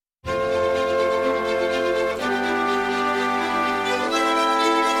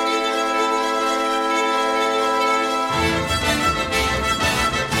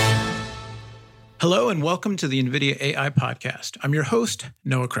Hello and welcome to the NVIDIA AI Podcast. I'm your host,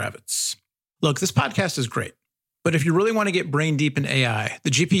 Noah Kravitz. Look, this podcast is great, but if you really want to get brain deep in AI,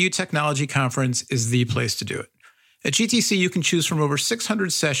 the GPU Technology Conference is the place to do it. At GTC, you can choose from over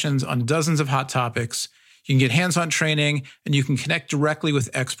 600 sessions on dozens of hot topics. You can get hands-on training, and you can connect directly with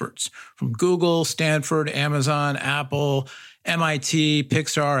experts from Google, Stanford, Amazon, Apple, MIT,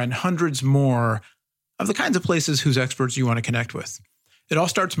 Pixar, and hundreds more of the kinds of places whose experts you want to connect with. It all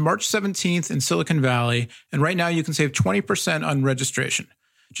starts March 17th in Silicon Valley, and right now you can save 20% on registration.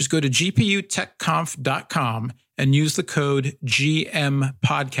 Just go to gputechconf.com and use the code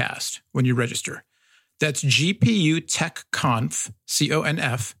GMPodcast when you register. That's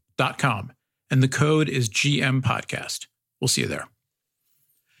gputechconf.com, and the code is GMPodcast. We'll see you there.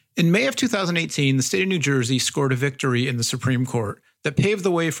 In May of 2018, the state of New Jersey scored a victory in the Supreme Court that paved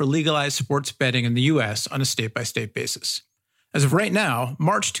the way for legalized sports betting in the U.S. on a state-by-state basis. As of right now,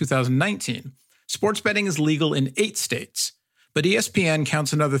 March 2019, sports betting is legal in 8 states, but ESPN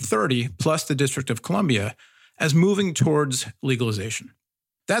counts another 30, plus the District of Columbia, as moving towards legalization.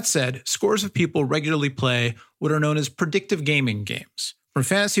 That said, scores of people regularly play what are known as predictive gaming games, from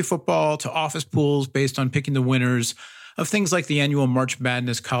fantasy football to office pools based on picking the winners of things like the annual March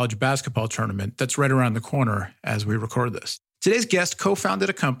Madness college basketball tournament that's right around the corner as we record this. Today's guest co-founded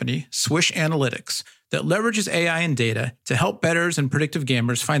a company, Swish Analytics, that leverages AI and data to help bettors and predictive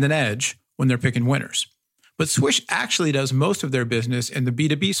gamers find an edge when they're picking winners. But Swish actually does most of their business in the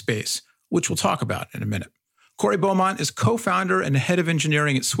B2B space, which we'll talk about in a minute. Corey Beaumont is co-founder and head of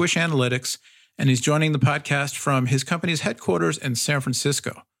engineering at Swish Analytics, and he's joining the podcast from his company's headquarters in San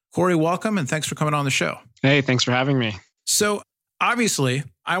Francisco. Corey, welcome, and thanks for coming on the show. Hey, thanks for having me. So obviously,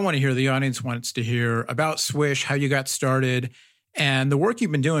 I want to hear, the audience wants to hear about Swish, how you got started, and the work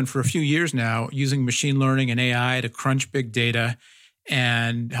you've been doing for a few years now, using machine learning and AI to crunch big data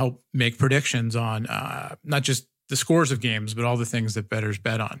and help make predictions on not just the scores of games, but all the things that bettors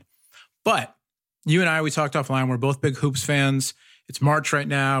bet on. But you and I, we talked offline. We're both big hoops fans. It's March right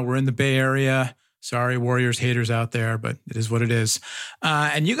now. We're in the Bay Area. Sorry, Warriors haters out there, but it is what it is.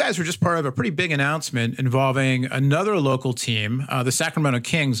 And you guys were just part of a pretty big announcement involving another local team, the Sacramento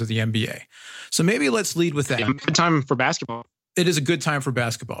Kings of the NBA. So maybe let's lead with that. Yeah, good time for basketball. It is a good time for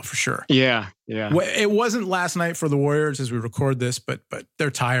basketball, for sure. Yeah. It wasn't last night for the Warriors as we record this, but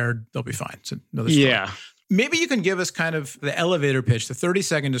they're tired. They'll be fine. It's another story. Yeah. Maybe you can give us kind of the elevator pitch, the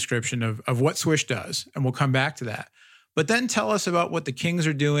 30-second description of what Swish does, and we'll come back to that. But then tell us about what the Kings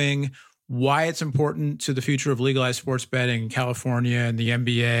are doing, why it's important to the future of legalized sports betting in California and the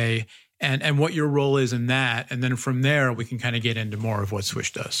NBA, and what your role is in that. And then from there, we can kind of get into more of what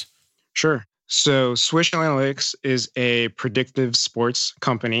Swish does. Sure. So Swish Analytics is a predictive sports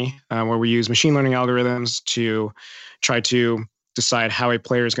company where we use machine learning algorithms to try to decide how a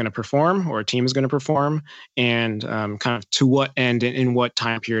player is going to perform or a team is going to perform, and kind of to what end and in what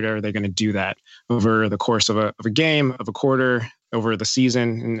time period are they going to do that over the course of a game, of a quarter, over the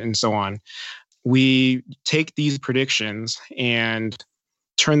season, and so on. We take these predictions and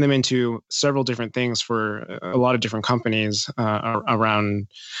turn them into several different things for a lot of different companies around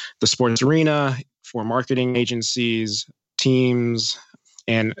the sports arena, for marketing agencies, teams,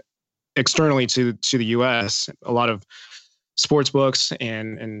 and externally to the US, a lot of sports books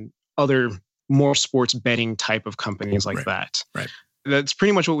and other more sports betting type of companies like that. Right. That's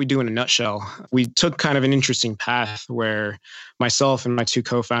pretty much what we do in a nutshell. We took kind of an interesting path where myself and my 2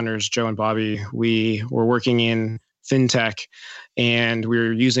 co-founders, Joe and Bobby, we were working in fintech, and we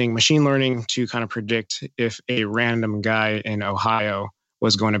were using machine learning to kind of predict if a random guy in Ohio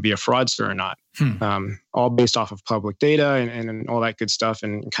was going to be a fraudster or not, all based off of public data and all that good stuff,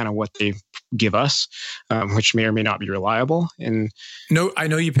 and kind of what they give us, which may or may not be reliable. And no, I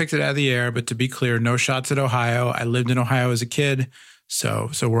know you picked it out of the air, but to be clear, no shots at Ohio. I lived in Ohio as a kid,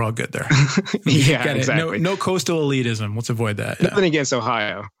 so we're all good there. Yeah, exactly. No coastal elitism. Let's avoid that. Nothing against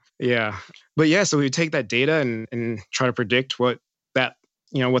Ohio. Yeah. But yeah, so we take that data and try to predict what that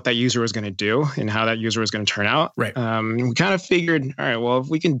user was going to do and how that user was going to turn out. Right. We kind of figured, all right, well, if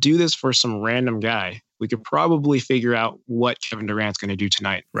we can do this for some random guy, we could probably figure out what Kevin Durant's going to do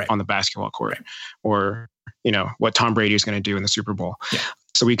tonight on the basketball court, or, what Tom Brady is going to do in the Super Bowl. Yeah.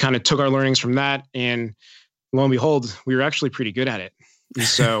 So we kind of took our learnings from that, and lo and behold, we were actually pretty good at it. And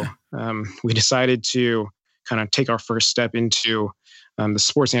so we decided to kind of take our first step into the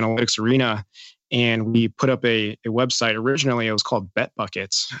sports analytics arena. And we put up a website. Originally, it was called Bet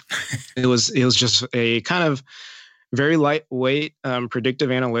Buckets. It was just a kind of very lightweight predictive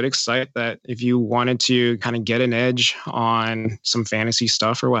analytics site that if you wanted to kind of get an edge on some fantasy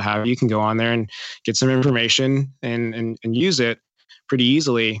stuff or what have you, you can go on there and get some information and use it pretty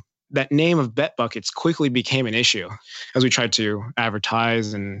easily that name of Bet Buckets quickly became an issue as we tried to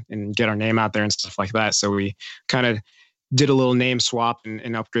advertise and get our name out there and stuff like that. So we kind of did a little name swap and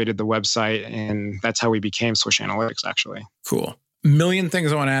upgraded the website. And that's how we became Swish Analytics, actually. Cool. A million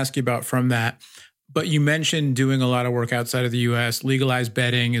things I want to ask you about from that. But you mentioned doing a lot of work outside of the US. Legalized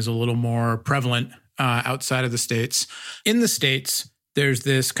betting is a little more prevalent outside of the States. In the States, there's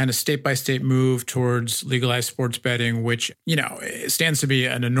this kind of state-by-state move towards legalized sports betting, which, it stands to be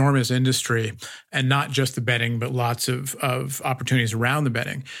an enormous industry, and not just the betting, but lots of opportunities around the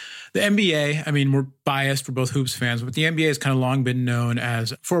betting. The NBA, I mean, we're biased, we're both hoops fans, but the NBA has kind of long been known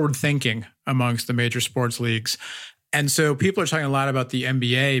as forward-thinking amongst the major sports leagues. And so people are talking a lot about the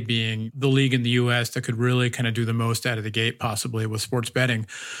NBA being the league in the US that could really kind of do the most out of the gate, possibly with sports betting.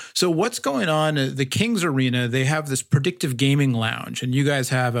 So what's going on? The Kings Arena, they have this predictive gaming lounge, and you guys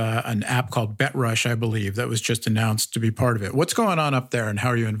have an app called BetRush, I believe, that was just announced to be part of it. What's going on up there, and how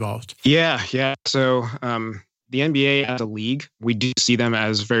are you involved? Yeah. So the NBA as a league, we do see them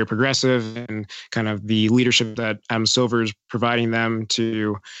as very progressive, and kind of the leadership that Adam Silver is providing them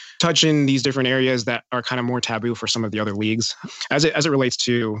to touch in these different areas that are kind of more taboo for some of the other leagues. As it relates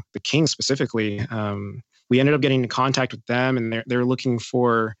to the Kings specifically, we ended up getting in contact with them, and they're looking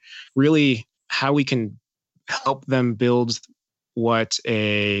for really how we can help them build what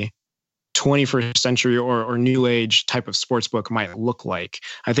a 21st century or new age type of sportsbook might look like.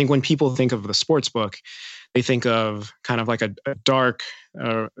 I think when people think of the sportsbook, they think of kind of like a dark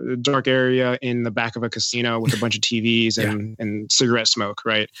area in the back of a casino with a bunch of TVs and cigarette smoke,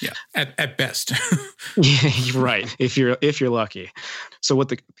 right? Yeah, at best. Yeah, right. If you're lucky. So what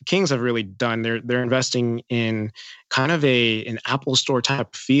the Kings have really done, they're investing in kind of an Apple Store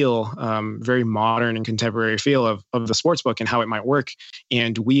type feel, very modern and contemporary feel of the sportsbook and how it might work.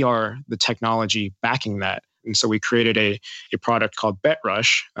 And we are the technology backing that. And so we created a product called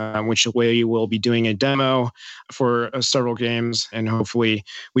BetRush, which we will be doing a demo for several games. And hopefully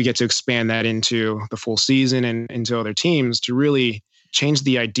we get to expand that into the full season and into other teams to really change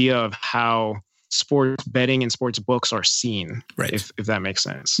the idea of how sports betting and sports books are seen, right? If that makes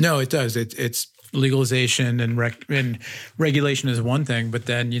sense. No, it does. It's legalization and regulation is one thing, but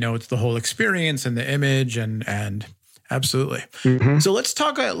then, it's the whole experience and the image and absolutely. Mm-hmm. So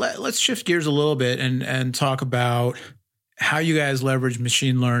let's shift gears a little bit and talk about how you guys leverage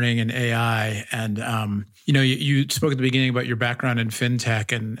machine learning and AI. And, you spoke at the beginning about your background in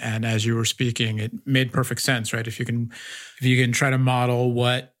fintech, and as you were speaking, it made perfect sense, right? If you can try to model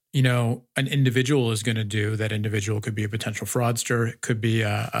what, an individual is going to do, that individual could be a potential fraudster, it could be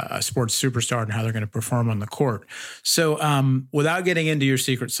a sports superstar and how they're going to perform on the court. So without getting into your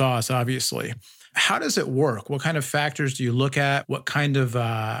secret sauce, obviously, how does it work? What kind of factors do you look at? What kind of,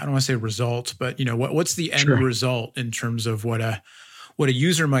 I don't want to say results, but what's the end result in terms of what a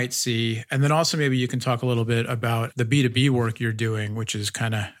user might see? And then also maybe you can talk a little bit about the B2B work you're doing, which is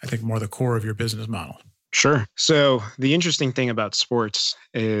kind of, I think, more the core of your business model. Sure. So the interesting thing about sports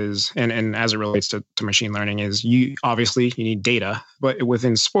is, and as it relates to machine learning, is you need data, but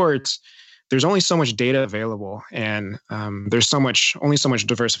within sports, there's only so much data available, and there's only so much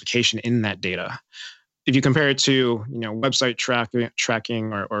diversification in that data. If you compare it to website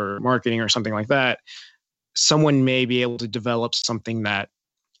tracking or marketing or something like that, someone may be able to develop something that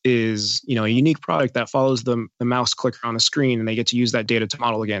is a unique product that follows the mouse clicker on the screen, and they get to use that data to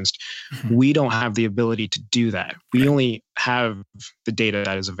model against. Mm-hmm. We don't have the ability to do that. We only have the data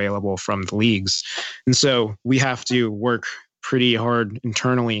that is available from the leagues, and so we have to work pretty hard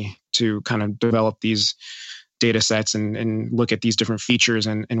internally to kind of develop these data sets and look at these different features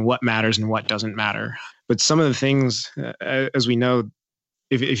and what matters and what doesn't matter. But some of the things, as we know,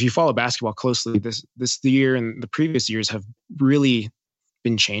 if you follow basketball closely, this year and the previous years have really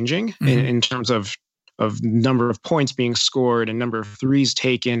been changing in terms of number of points being scored and number of threes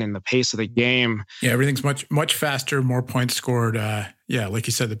taken and the pace of the game. Yeah, everything's much faster, more points scored. Like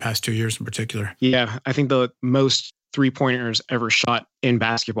you said, the past 2 years in particular. Yeah, I think the most three-pointers ever shot in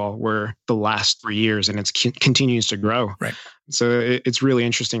basketball were the last 3 years, and it continues to grow. Right. So it's really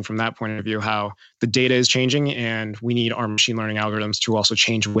interesting from that point of view how the data is changing, and we need our machine learning algorithms to also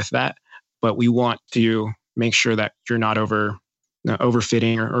change with that. But we want to make sure that you're not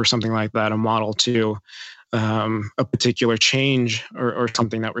overfitting or something like that, a model to a particular change or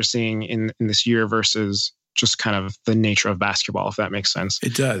something that we're seeing in this year versus just kind of the nature of basketball, if that makes sense.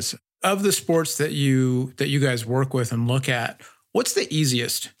 It does. Of the sports that you guys work with and look at, what's the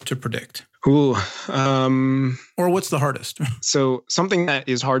easiest to predict? Ooh, Or what's the hardest? so something that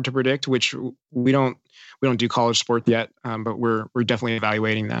is hard to predict, which we don't do college sports yet, but we're definitely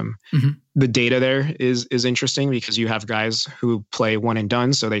evaluating them. Mm-hmm. The data there is interesting because you have guys who play one and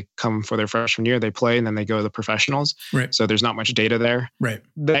done, so they come for their freshman year, they play, and then they go to the professionals. Right. So there's not much data there. Right.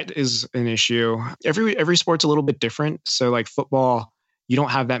 That is an issue. Every sport's a little bit different. So like football, you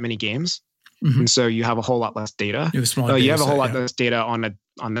don't have that many games. Mm-hmm. And so you have a whole lot less data. You have a whole lot less data on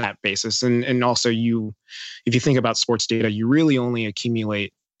that basis. And also if you think about sports data, you really only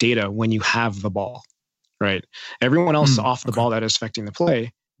accumulate data when you have the ball, right? Everyone else off the ball that is affecting the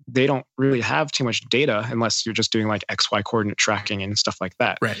play, they don't really have too much data unless you're just doing like XY coordinate tracking and stuff like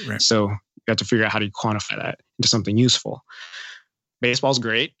that. Right. So you have to figure out how do you quantify that into something useful. Baseball's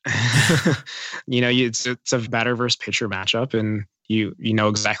great. It's a batter versus pitcher matchup, and you know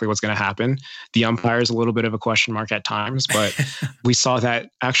exactly what's going to happen. The umpire is a little bit of a question mark at times, but we saw that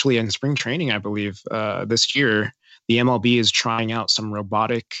actually in spring training, I believe, this year. The MLB is trying out some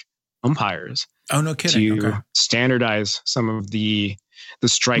robotic umpires. Oh, no kidding. To standardize some of the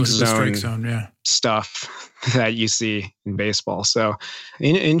strike zone stuff that you see in baseball. So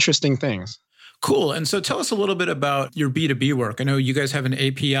interesting things. Cool. And so tell us a little bit about your B2B work. I know you guys have an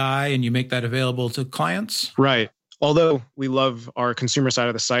API and you make that available to clients. Right. Although we love our consumer side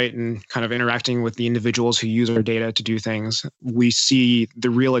of the site and kind of interacting with the individuals who use our data to do things, we see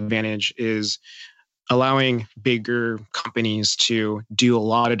the real advantage is allowing bigger companies to do a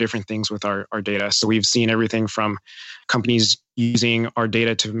lot of different things with our data. So we've seen everything from companies using our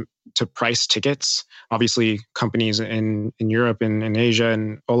data to price tickets. Obviously, companies in Europe and in Asia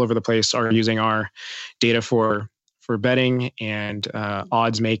and all over the place are using our data for betting and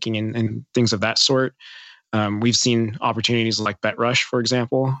odds making and things of that sort. We've seen opportunities like BetRush, for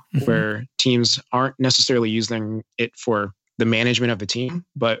example, where teams aren't necessarily using it for the management of the team,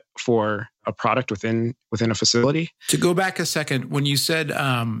 but for a product within a facility. To go back a second, when you said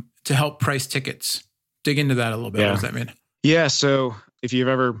to help price tickets, dig into that a little bit. Yeah. What does that mean? Yeah. So if you've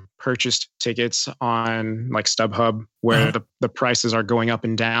ever purchased tickets on like StubHub, where the prices are going up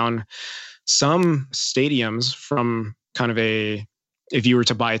and down, some stadiums from kind of if you were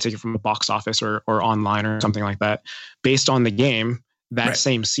to buy a ticket from a box office or online or something like that, based on the game, that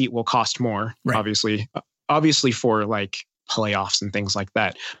same seat will cost more, obviously for like playoffs and things like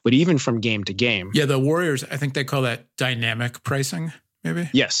that. But even from game to game. Yeah, the Warriors, I think they call that dynamic pricing, maybe?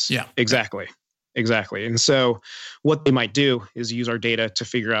 Yes. Yeah. Exactly. And so what they might do is use our data to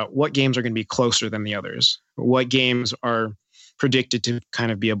figure out what games are going to be closer than the others, what games are predicted to kind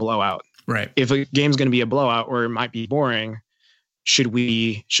of be a blowout. Right. If a game's going to be a blowout or it might be boring, should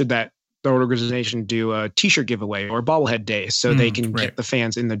the organization do a t-shirt giveaway or a bobblehead day so they can get the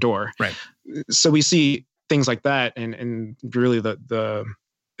fans in the door? Right. So we see things like that, and really the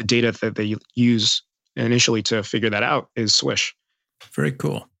data that they use initially to figure that out is Swish. Very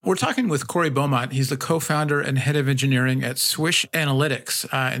cool. We're talking with Corey Beaumont. He's the co-founder and head of engineering at Swish Analytics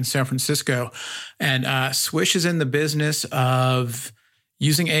in San Francisco. And Swish is in the business of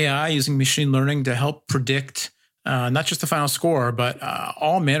using AI, using machine learning to help predict not just the final score, but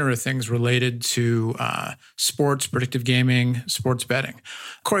all manner of things related to sports, predictive gaming, sports betting.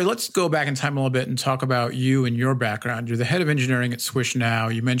 Corey, let's go back in time a little bit and talk about you and your background. You're the head of engineering at Swish now.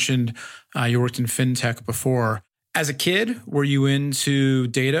 You mentioned you worked in fintech before. As a kid, were you into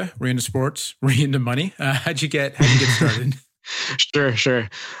data? Were you into sports? Were you into money? How'd you get started? Sure.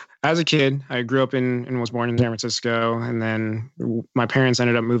 As a kid, I grew up and was born in San Francisco, and then my parents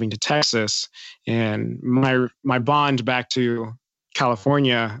ended up moving to Texas. And my bond back to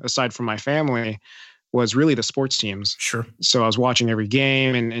California, aside from my family, was really the sports teams. Sure. So I was watching every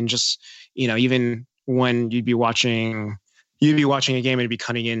game, and just even when you'd be watching a game and it'd be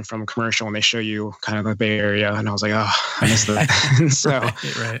cutting in from a commercial and they show you kind of the Bay Area. And I was like, oh, I missed that. And so,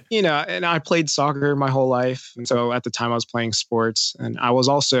 right. And I played soccer my whole life. And so at the time I was playing sports, and I was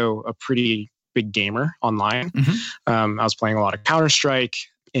also a pretty big gamer online. Mm-hmm. I was playing a lot of Counter-Strike,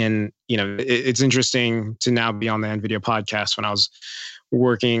 and, it's interesting to now be on the NVIDIA podcast. When I was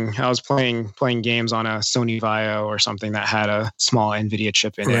playing games on a Sony Vaio or something that had a small NVIDIA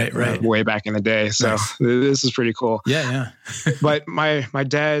chip in it way back in the day. So This is pretty cool. Yeah. But my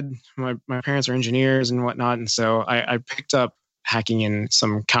dad, my parents are engineers and whatnot. And so I picked up hacking in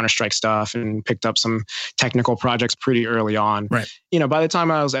some Counter-Strike stuff and picked up some technical projects pretty early on. Right. By the time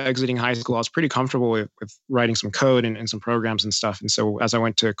I was exiting high school, I was pretty comfortable with writing some code and some programs and stuff. And so as I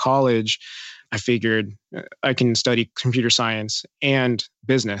went to college, I figured I can study computer science and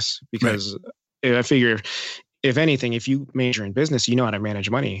business, because I figure if anything, if you major in business, you know how to manage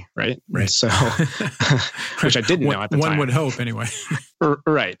money, right? Right. So, which I didn't know at the time. One would hope anyway.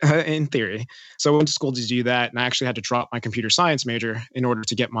 Right. In theory. So I went to school to do that. And I actually had to drop my computer science major in order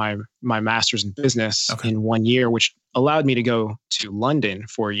to get my master's in business in 1 year, which allowed me to go to London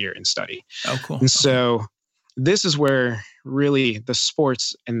for a year and study. Oh, cool. And so this is where really the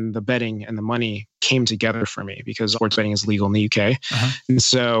sports and the betting and the money came together for me, because sports betting is legal in the UK. And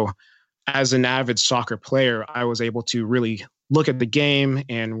so as an avid soccer player, I was able to really look at the game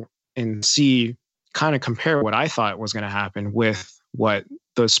and see, kind of compare what I thought was going to happen with what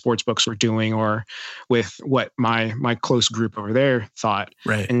the sports books were doing, or with what my close group over there thought.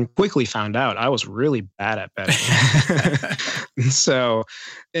 Right. And quickly found out I was really bad at betting. So,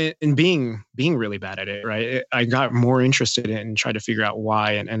 and being really bad at it, right, I got more interested in and tried to figure out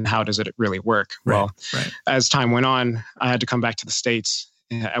why and how does it really work. Right. Well, as time went on, I had to come back to the States,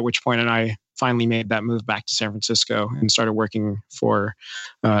 at which point I finally made that move back to San Francisco and started working for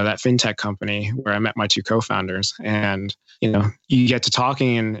that fintech company where I met my two co-founders. And, you get to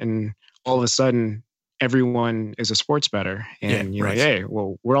talking and all of a sudden everyone is a sports bettor. And you're like, hey,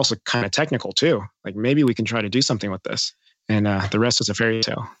 well, we're also kind of technical too. Like maybe we can try to do something with this. And the rest is a fairy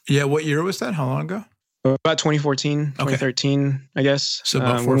tale. Yeah. What year was that? How long ago? About 2014, 2013, I guess. So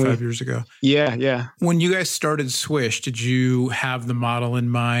about 4 or 5 years ago. Yeah. When you guys started Swish, did you have the model in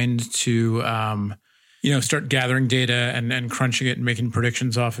mind to, start gathering data and crunching it and making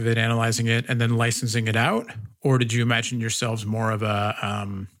predictions off of it, analyzing it, and then licensing it out? Or did you imagine yourselves more of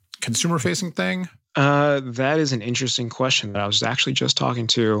a consumer-facing thing? That is an interesting question that I was actually just talking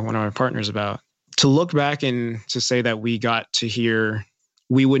to one of my partners about. To look back and to say that we got to here,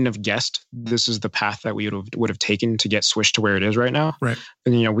 we wouldn't have guessed this is the path that we would have taken to get Swish to where it is right now. Right.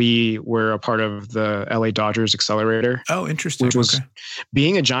 And, we were a part of the LA Dodgers accelerator. Oh, interesting. Which was,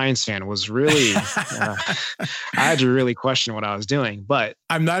 being a Giants fan was really, I had to really question what I was doing. But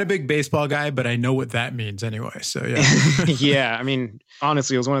I'm not a big baseball guy, but I know what that means anyway. So yeah. Yeah. I mean,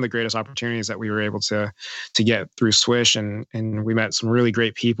 honestly, it was one of the greatest opportunities that we were able to get through Swish. And we met some really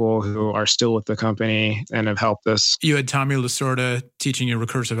great people who are still with the company and have helped us. You had Tommy Lasorda teaching you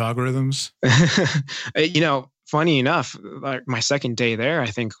recursive algorithms? Funny enough, like my second day there, I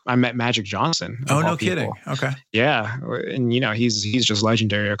think I met Magic Johnson. Oh, no kidding. Okay. Yeah. And, he's just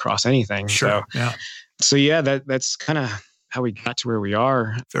legendary across anything. Sure. So that's kind of how we got to where we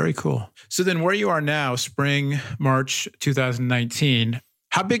are. Very cool. So then where you are now, spring, March 2019,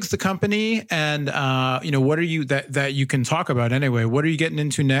 how big's the company? And, what are you that you can talk about anyway? What are you getting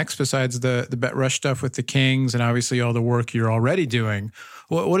into next besides the BetRush stuff with the Kings and obviously all the work you're already doing?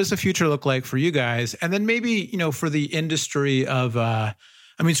 What does the future look like for you guys? And then maybe, for the industry of,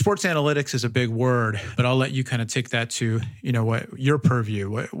 sports analytics is a big word, but I'll let you kind of take that to, what your purview.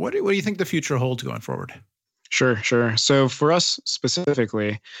 What do you think the future holds going forward? Sure. So for us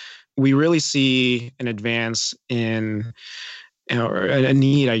specifically, we really see an advance in, or a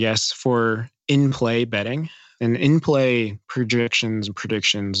need, I guess, for in-play betting and in-play projections and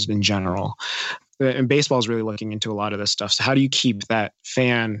predictions in general. And baseball is really looking into a lot of this stuff. So how do you keep that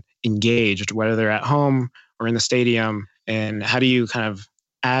fan engaged, whether they're at home or in the stadium? And how do you kind of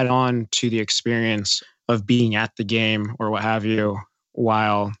add on to the experience of being at the game or what have you,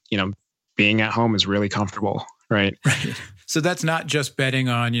 while, being at home is really comfortable, right? Right. So that's not just betting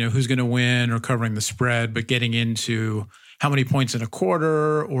on, who's going to win or covering the spread, but getting into how many points in a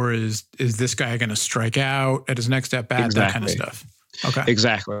quarter, or is this guy going to strike out at his next at bat? Exactly. That kind of stuff. Okay.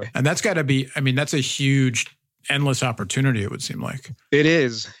 Exactly. And that's got to be, that's a huge, endless opportunity, it would seem like. It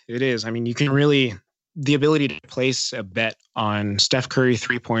is. You can really, the ability to place a bet on Steph Curry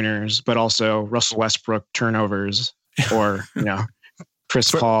 3-pointers, but also Russell Westbrook turnovers, or,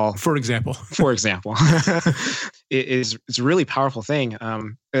 Chris Paul. For example. It's a really powerful thing,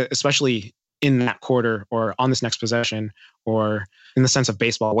 especially in that quarter or on this next possession, or in the sense of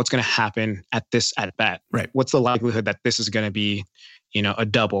baseball, what's going to happen at this at bat? Right. What's the likelihood that this is going to be, a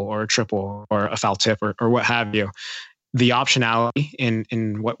double or a triple or a foul tip or what have you? The optionality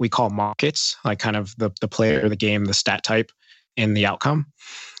in what we call markets, like kind of the player, the game, the stat type, and the outcome.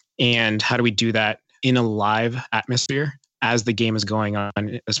 And how do we do that in a live atmosphere as the game is going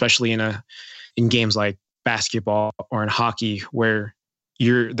on, especially in games like basketball or in hockey, where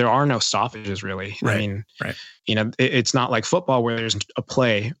there are no stoppages really. Right. It's not like football where there's a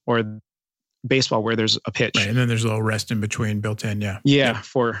play, or baseball where there's a pitch. Right. And then there's a little rest in between built in. Yeah. Yeah.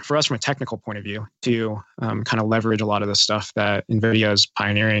 For us from a technical point of view, to kind of leverage a lot of the stuff that NVIDIA is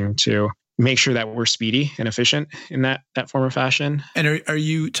pioneering to make sure that we're speedy and efficient in that form or fashion. And are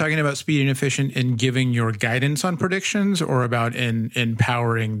you talking about speedy and efficient in giving your guidance on predictions, or about in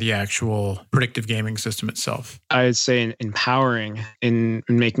empowering the actual predictive gaming system itself? I'd say empowering in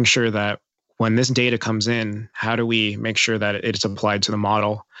making sure that when this data comes in, how do we make sure that it's applied to the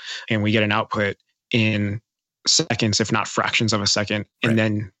model and we get an output in seconds, if not fractions of a second, and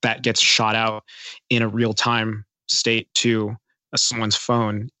then that gets shot out in a real-time state to someone's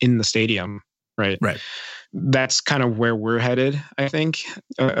phone in the stadium, right? That's kind of where we're headed, I think.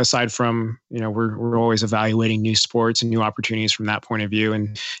 Aside from, we're always evaluating new sports and new opportunities from that point of view,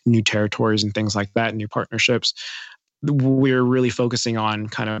 and new territories and things like that, new partnerships. We're really focusing on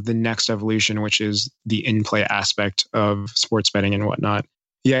kind of the next evolution, which is the in-play aspect of sports betting and whatnot.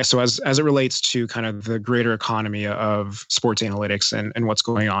 Yeah, so as it relates to kind of the greater economy of sports analytics and what's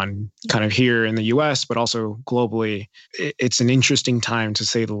going on kind of here in the US, but also globally, it's an interesting time to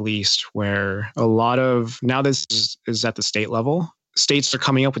say the least, where a lot of, now this is at the state level. States are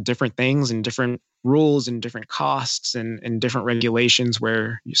coming up with different things and different rules and different costs and different regulations,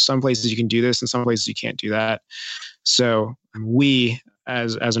 where some places you can do this and some places you can't do that. So we,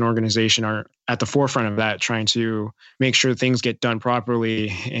 as an organization, are at the forefront of that, trying to make sure things get done properly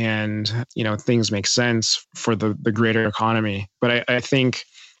and, things make sense for the greater economy. But I think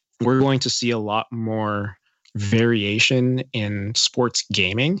we're going to see a lot more variation in sports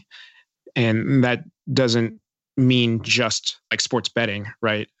gaming. And that doesn't mean just like sports betting,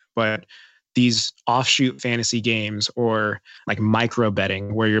 right? But these offshoot fantasy games, or like micro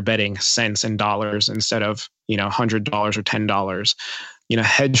betting, where you're betting cents and dollars instead of, $100 or $10,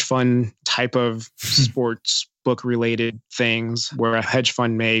 hedge fund type of sports book related things, where a hedge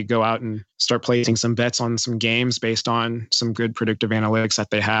fund may go out and start placing some bets on some games based on some good predictive analytics that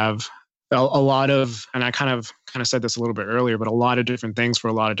they have. A lot of, and I kind of said this a little bit earlier, but a lot of different things for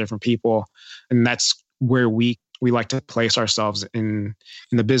a lot of different people. And that's where we like to place ourselves in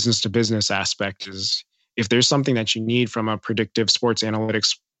the business to business aspect. Is if there's something that you need from a predictive sports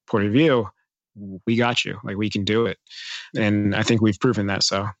analytics point of view, we got you. Like, we can do it. And I think we've proven that.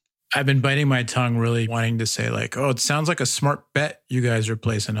 So I've been biting my tongue, really wanting to say like, oh, it sounds like a smart bet you guys are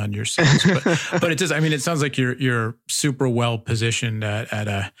placing on yourselves. But it does. I mean, it sounds like you're super well positioned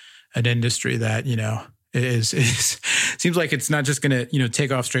at an industry that, is seems like it's not just going to,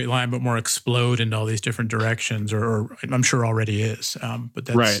 take off straight line, but more explode into all these different directions, or I'm sure already is. But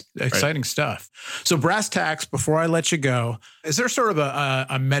that's exciting stuff. So brass tacks, before I let you go, is there sort of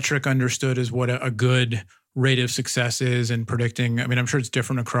a metric understood as what a good rate of success is in predicting? I mean, I'm sure it's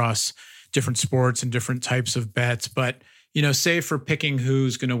different across different sports and different types of bets, but say for picking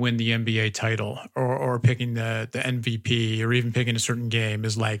who's going to win the NBA title, or picking the MVP, or even picking a certain game,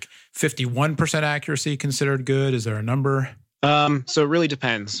 is like 51% accuracy considered good? Is there a number? So it really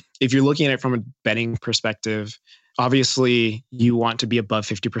depends. If you're looking at it from a betting perspective, obviously you want to be above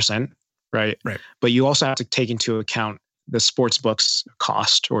 50%, right? But you also have to take into account the sports book's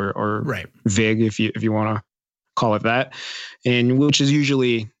cost, or VIG, if you want to call it that, and which is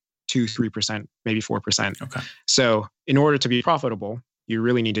usually 2-3%, maybe 4%. Okay. So in order to be profitable, you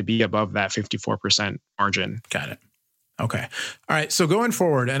really need to be above that 54% margin. Got it. Okay. All right. So going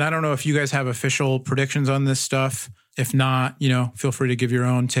forward, and I don't know if you guys have official predictions on this stuff. If not, feel free to give your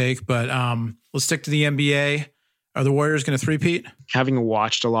own take, but let's stick to the NBA. Are the Warriors going to three-peat? Having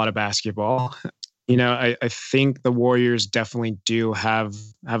watched a lot of basketball, I think the Warriors definitely do have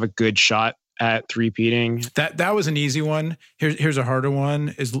a good shot at three-peating. That was an easy one. Here's a harder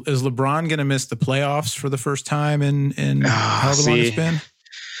one. Is LeBron going to miss the playoffs for the first time in however long it's been?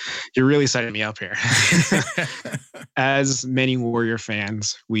 You're really setting me up here. As many Warrior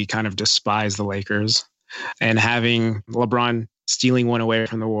fans, we kind of despise the Lakers, and having LeBron stealing one away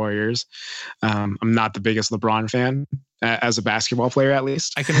from the Warriors, I'm not the biggest LeBron fan. As a basketball player, at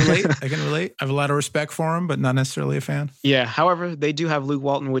least. I can relate. I have a lot of respect for him, but not necessarily a fan. Yeah. However, they do have Luke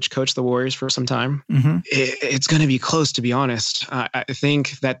Walton, which coached the Warriors for some time. Mm-hmm. It's going to be close, to be honest. I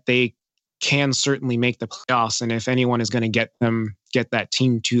think that they can certainly make the playoffs. And if anyone is going to get that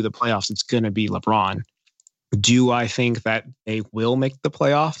team to the playoffs, it's going to be LeBron. Do I think that they will make the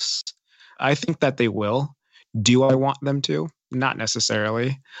playoffs? I think that they will. Do I want them to? Not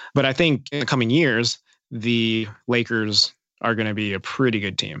necessarily. But I think in the coming years, the Lakers are going to be a pretty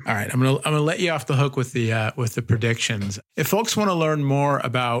good team. All right, I'm gonna let you off the hook with the predictions. If folks want to learn more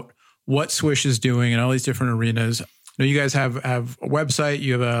about what Swish is doing in all these different arenas, you guys have a website,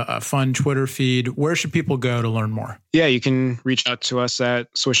 you have a fun Twitter feed. Where should people go to learn more? Yeah, you can reach out to us at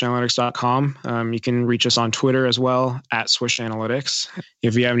swishanalytics.com. You can reach us on Twitter as well, at Swish Analytics.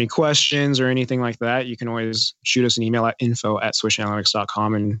 If you have any questions or anything like that, you can always shoot us an email at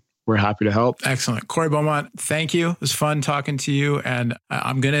info@swishanalytics.com, and we're happy to help. Excellent. Corey Beaumont, thank you. It was fun talking to you. And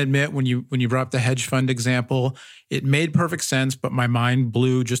I'm going to admit, when you brought up the hedge fund example, it made perfect sense, but my mind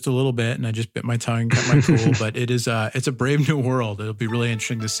blew just a little bit and I just bit my tongue, kept my cool. But it's a brave new world. It'll be really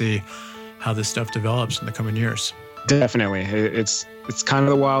interesting to see how this stuff develops in the coming years. Definitely. It's kind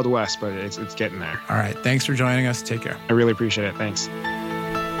of the Wild West, but it's getting there. All right. Thanks for joining us. Take care. I really appreciate it. Thanks.